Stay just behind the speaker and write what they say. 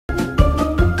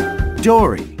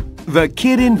Dori, the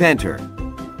Kid Inventor.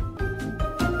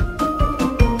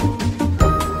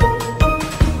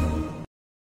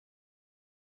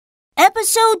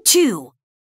 Episode 2.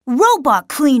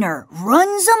 Robo-Cleaner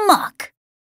runs amok.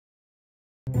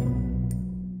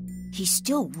 He's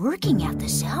still working at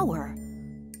this hour.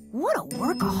 What a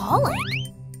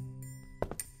workaholic.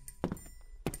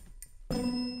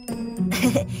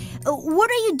 What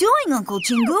are you doing, Uncle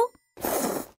Chingu?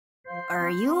 Are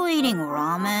you eating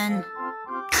ramen?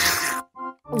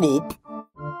 Nope.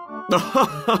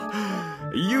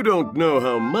 You don't know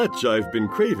how much I've been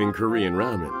craving Korean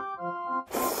ramen.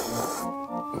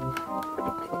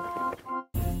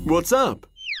 What's up?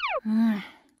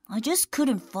 I just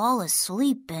couldn't fall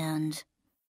asleep and...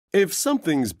 If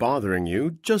something's bothering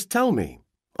you, just tell me.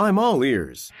 I'm all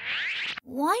ears.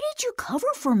 Why did you cover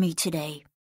for me today?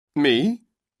 Me?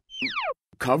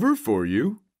 Cover for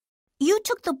you? You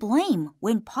took the blame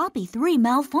when Poppy 3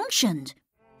 malfunctioned.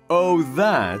 Oh,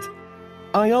 that?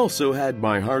 I also had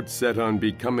my heart set on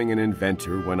becoming an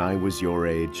inventor when I was your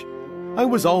age. I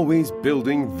was always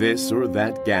building this or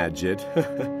that gadget.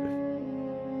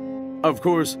 Of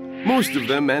course, most of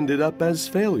them ended up as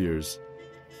failures.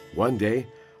 One day,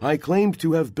 I claimed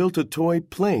to have built a toy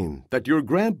plane that your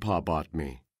grandpa bought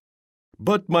me.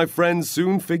 But my friends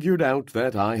soon figured out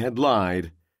that I had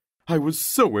lied. I was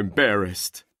so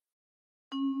embarrassed.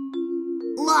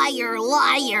 Liar,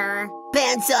 liar!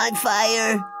 Pants on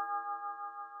fire!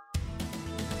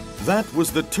 That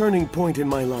was the turning point in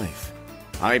my life.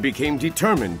 I became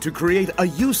determined to create a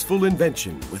useful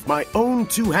invention with my own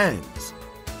 2 hands.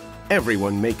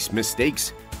 Everyone makes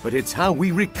mistakes, but it's how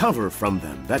we recover from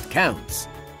them that counts.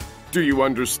 Do you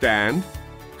understand?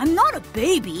 I'm not a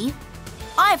baby.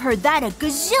 I've heard that a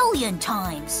gazillion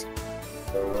times.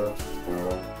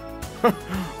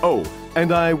 Oh,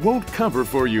 and I won't cover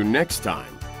for you next time.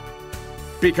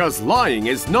 Because lying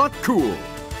is not cool.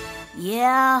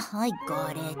 Yeah, I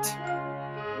got it.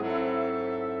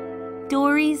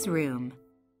 Dori's room.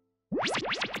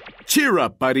 Cheer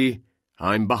up, buddy.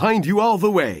 I'm behind you all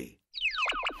the way.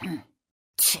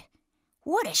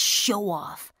 What a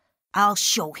show-off. I'll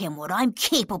show him what I'm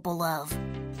capable of.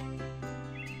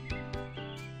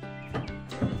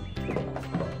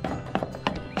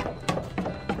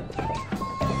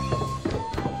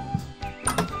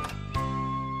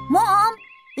 Mom,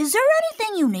 is there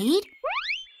anything you need?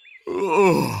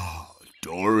 Oh,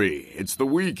 Dori, it's the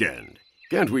weekend.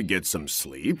 Can't we get some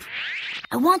sleep?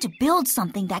 I want to build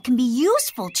something that can be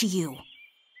useful to you.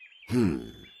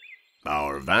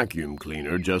 Our vacuum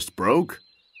cleaner just broke.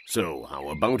 So how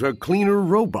about a cleaner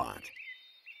robot?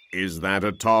 Is that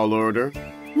a tall order?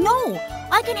 No,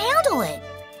 I can handle it.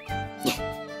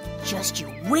 Just you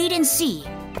wait and see.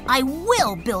 I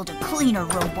will build a cleaner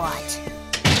robot.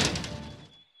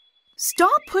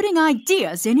 Stop putting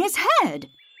ideas in his head.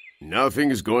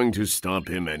 Nothing's going to stop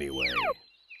him anyway.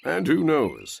 And who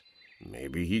knows?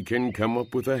 Maybe he can come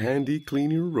up with a handy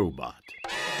cleaner robot.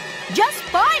 Just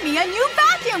buy me a new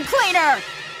vacuum cleaner!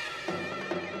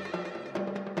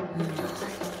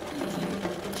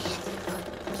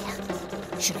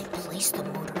 Should I place the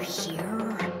motor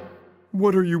here?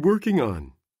 What are you working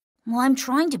on? Well, I'm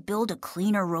trying to build a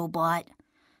cleaner robot.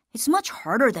 It's much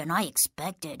harder than I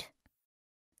expected.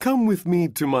 Come with me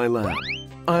to my lab.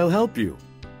 I'll help you.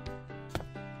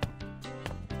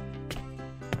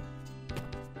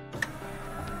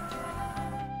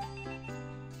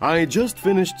 I just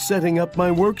finished setting up my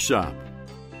workshop.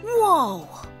 Whoa!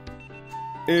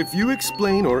 If you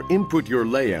explain or input your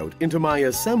layout into my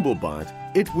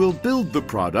AssembleBot, it will build the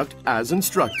product as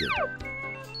instructed.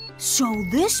 So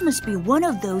this must be one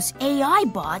of those AI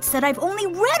bots that I've only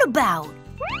read about.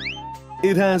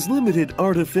 It has limited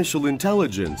artificial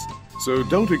intelligence, so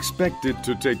don't expect it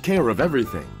to take care of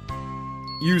everything.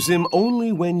 Use him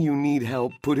only when you need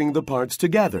help putting the parts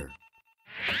together.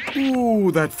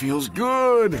 Ooh, that feels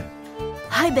good!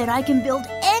 I bet I can build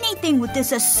anything with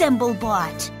this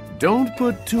AssembleBot. Don't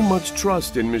put too much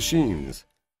trust in machines.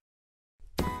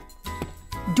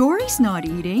 Dori's not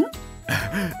eating.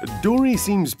 Dori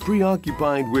seems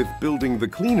preoccupied with building the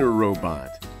cleaner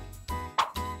robot.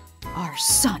 Our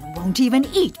son won't even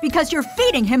eat because you're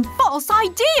feeding him false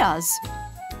ideas.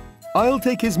 I'll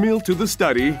take his meal to the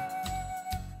study.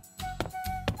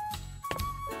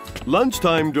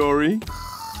 Lunchtime, Dori.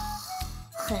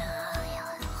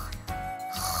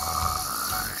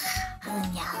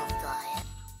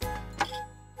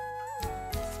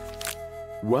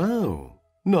 Wow,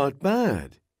 not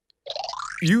bad.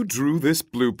 You drew this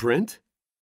blueprint?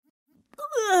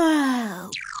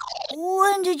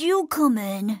 When did you come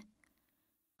in?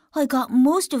 I got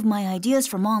most of my ideas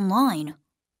from online.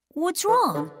 What's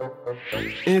wrong?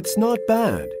 It's not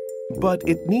bad, but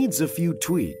it needs a few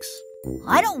tweaks.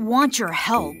 I don't want your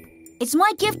help. It's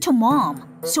my gift to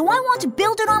Mom, so I want to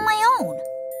build it on my own.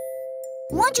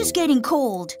 Lunch is getting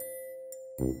cold.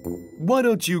 Why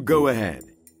don't you go ahead?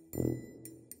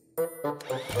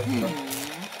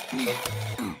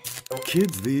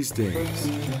 Kids these days.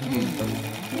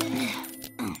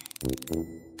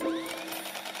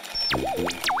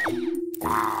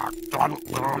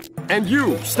 And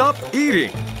you, stop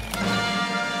eating!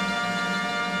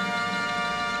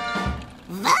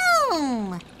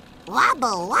 Boom!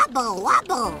 Wobble, wobble,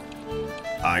 wobble.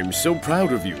 I'm so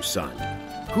proud of you, son.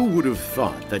 Who would have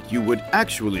thought that you would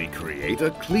actually create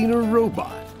a cleaner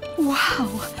robot?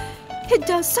 Wow, it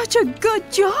does such a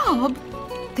good job.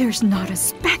 There's not a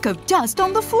speck of dust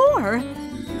on the floor.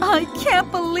 I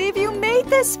can't believe you made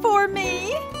this for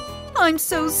me. I'm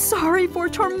so sorry for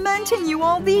tormenting you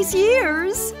all these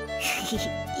years.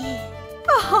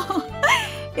 Oh,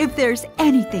 if there's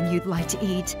anything you'd like to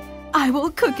eat, I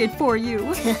will cook it for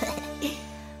you.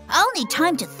 I'll need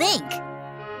time to think.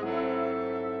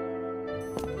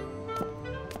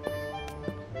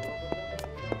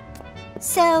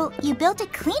 So, you built a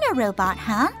cleaner robot,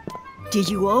 huh? Did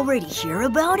you already hear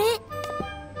about it?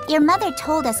 Your mother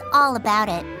told us all about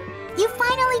it. You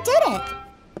finally did it.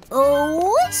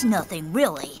 Oh, it's nothing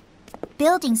really.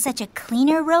 Building such a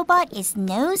cleaner robot is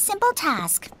no simple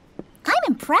task. I'm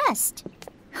impressed.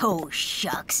 Oh,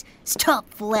 shucks. Stop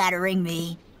flattering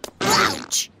me.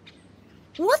 Ouch!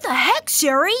 What the heck,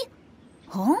 Seri?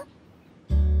 Huh?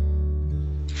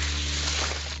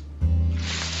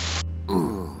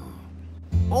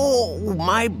 Oh,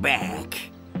 my back.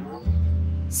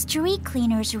 Street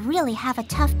cleaners really have a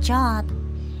tough job.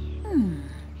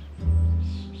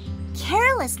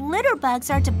 Careless litter bugs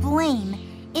are to blame.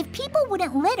 If people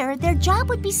wouldn't litter, their job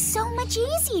would be so much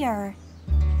easier.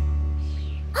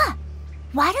 Huh.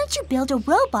 Why don't you build a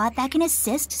robot that can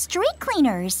assist street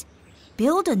cleaners?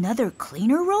 Build another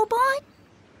cleaner robot?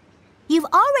 You've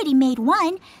already made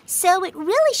one, so it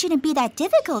really shouldn't be that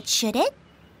difficult, should it?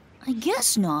 I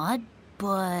guess not,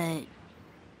 but...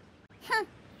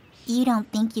 You don't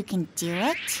think you can do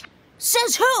it?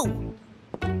 Says who?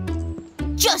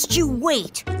 Just you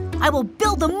wait. I will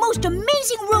build the most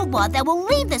amazing robot that will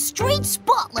leave the street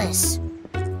spotless.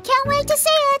 Can't wait to see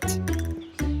it.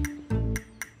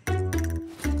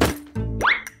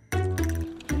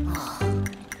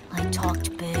 I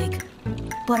talked big,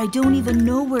 but I don't even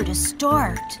know where to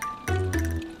start.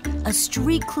 A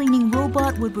street cleaning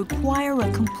robot would require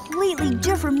a completely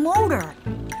different motor.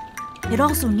 It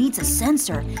also needs a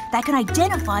sensor that can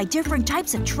identify different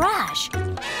types of trash.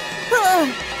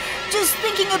 Just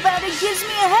thinking about it gives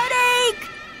me a headache!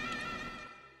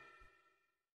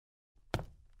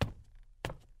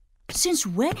 Since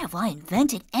when have I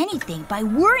invented anything by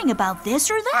worrying about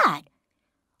this or that?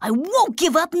 I won't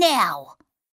give up now!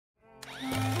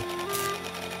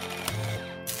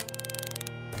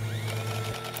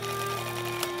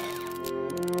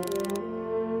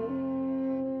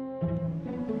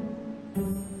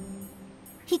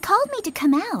 He called me to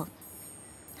come out.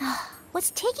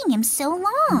 What's taking him so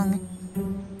long?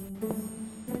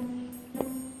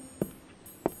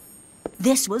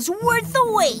 This was worth the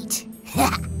wait!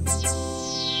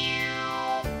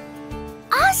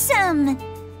 Awesome!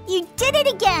 You did it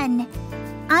again!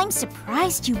 I'm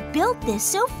surprised you built this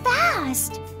so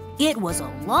fast. It was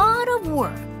a lot of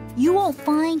work. You won't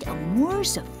find a more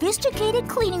sophisticated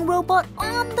cleaning robot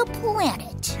on the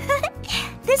planet.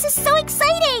 This is so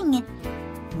exciting!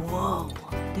 Whoa,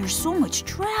 there's so much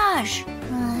trash.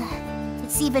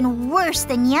 It's even worse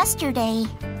than yesterday.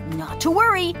 Not to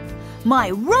worry. My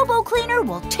Robo-Cleaner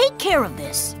will take care of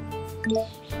this.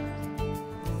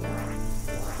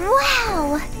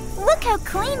 Wow! Look how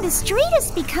clean the street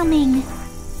is becoming.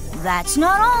 That's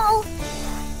not all.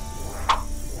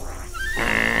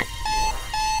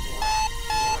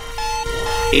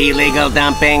 Illegal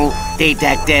dumping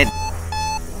detected.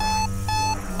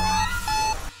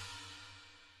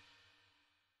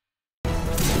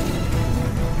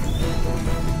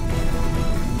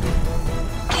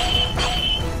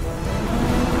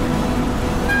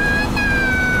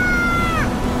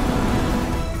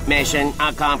 Mission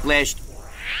accomplished.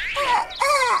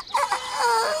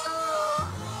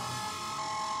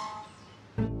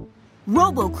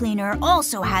 Robo-Cleaner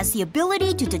also has the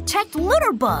ability to detect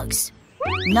litter bugs.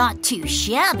 Not too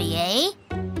shabby, eh?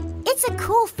 It's a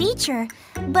cool feature,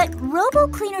 but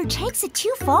Robo-Cleaner takes it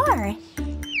too far.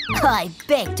 I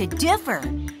beg to differ.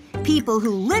 People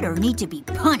who litter need to be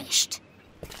punished.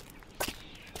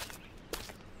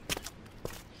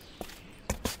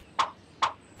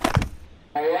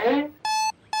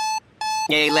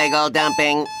 Illegal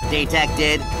dumping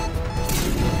detected.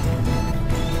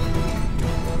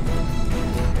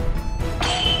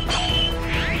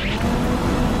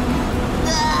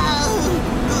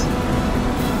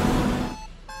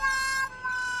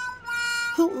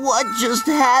 What just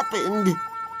happened?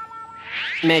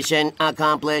 Mission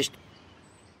accomplished.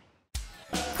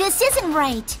 This isn't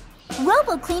right.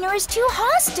 Robo-Cleaner is too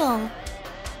hostile.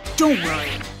 Don't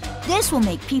worry. This will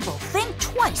make people think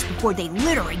twice before they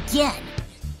litter again.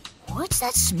 What's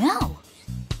that smell?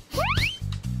 Ew.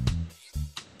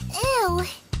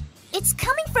 It's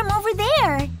coming from over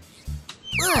there.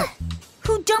 Ugh.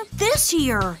 Who dumped this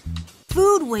here?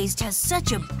 Food waste has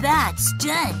such a bad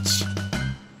stench.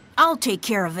 I'll take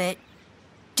care of it.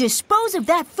 Dispose of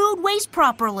that food waste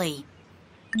properly.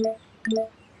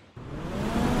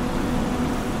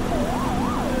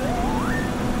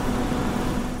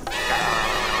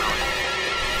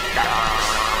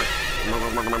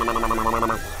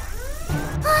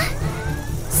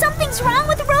 Something's wrong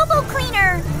with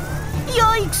Robo-Cleaner.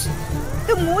 Yikes!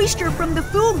 The moisture from the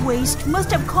food waste must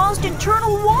have caused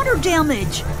internal water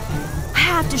damage. I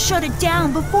have to shut it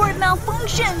down before it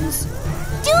malfunctions.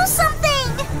 Do something!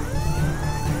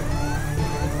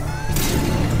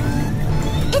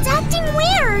 It's acting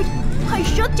weird. I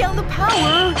shut down the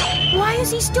power. Why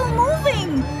is he still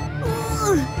moving?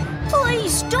 Ugh,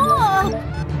 please stop!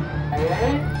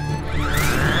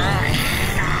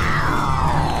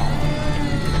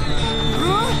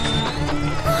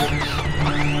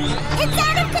 It's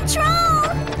out of control!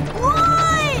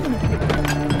 Run!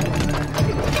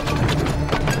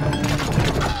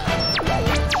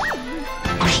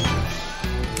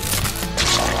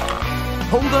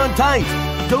 Hold on tight!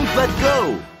 Don't let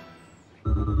go!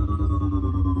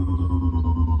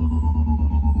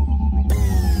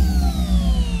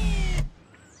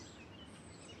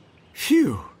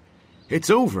 Phew! It's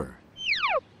over.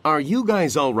 Are you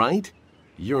guys all right?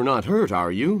 You're not hurt,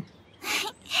 are you?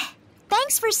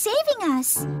 Thanks for saving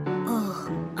us.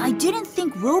 Ugh, I didn't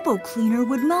think Robo-Cleaner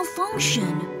would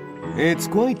malfunction. It's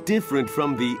quite different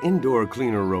from the indoor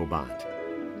cleaner robot.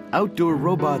 Outdoor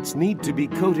robots need to be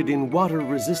coated in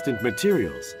water-resistant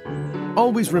materials.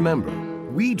 Always remember,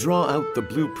 we draw out the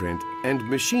blueprint and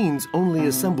machines only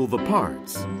assemble the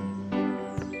parts.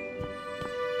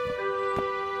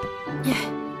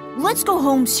 Let's go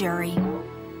home, Seri.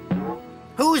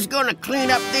 Who's gonna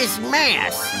clean up this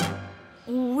mess?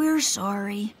 We're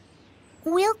sorry.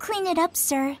 We'll clean it up,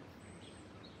 sir.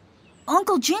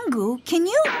 Uncle Jingu, can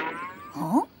you...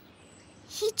 Huh?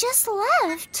 He just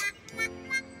left.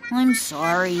 I'm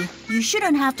sorry. You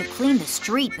shouldn't have to clean the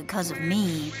street because of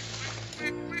me.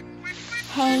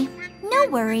 Hey, no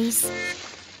worries.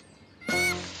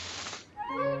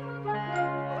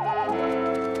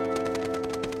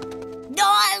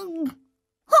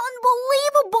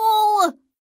 Unbelievable!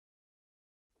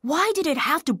 Why did it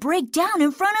have to break down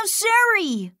in front of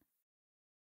Seri?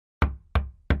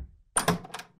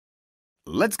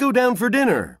 Let's go down for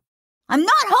dinner. I'm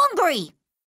not hungry!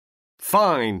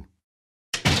 Fine.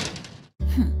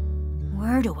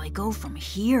 Where do I go from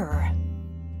here?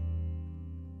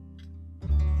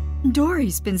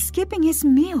 Dori's been skipping his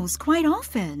meals quite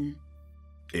often.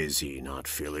 Is he not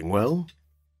feeling well?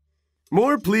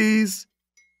 More, please.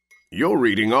 You're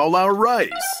eating all our rice.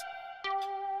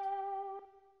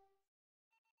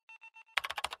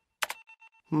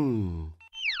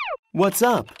 What's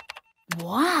up?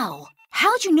 Wow!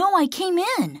 How'd you know I came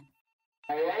in?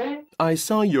 I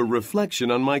saw your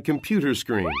reflection on my computer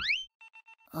screen.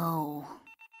 Oh.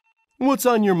 What's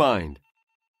on your mind?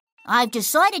 I've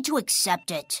decided to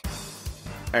accept it.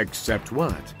 Accept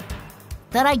what?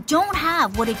 That I don't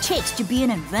have what it takes to be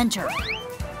an inventor.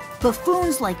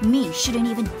 Buffoons like me shouldn't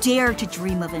even dare to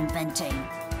dream of inventing.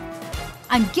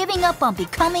 I'm giving up on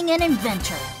becoming an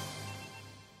inventor.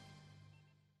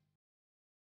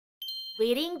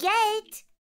 ReadingGate.